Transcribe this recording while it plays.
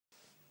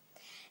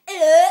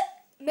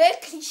Merry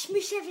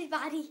Christmas,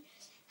 everybody.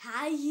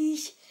 Hi,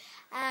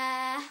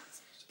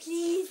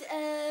 please,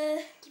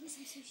 give me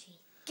some sushi.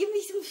 Give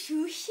me some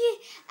sushi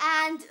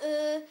and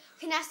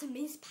can I have some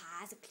mince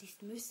pies at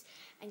Christmas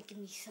and give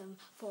me some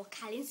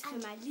calendars for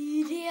my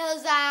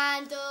leaders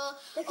and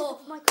look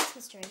at my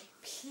Christmas tree.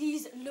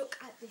 Please look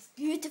at this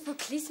beautiful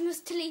Christmas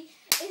tree.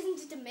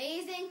 Isn't it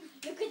amazing?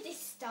 Look at this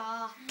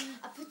star.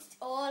 I put it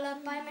all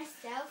up by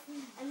myself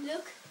and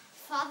look,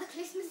 Father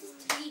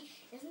Christmas's tree.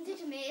 Isn't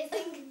it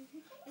amazing?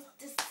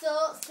 It's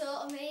just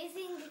so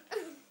amazing.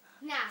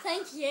 Now,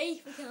 thank you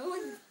for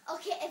coming.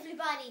 Okay,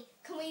 everybody,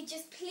 can we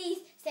just please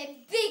say a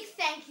big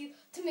thank you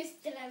to Miss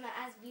Dilemma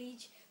as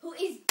Bleach, who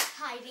is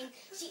hiding.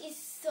 She is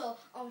so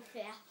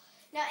unfair.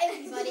 Now,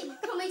 everybody,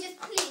 can we just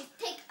please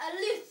take a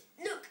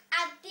look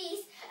at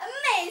this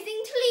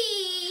amazing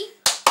tree?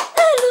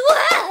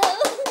 Wow!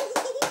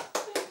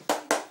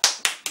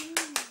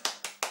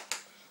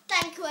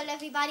 Thank you all,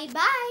 everybody.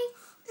 Bye.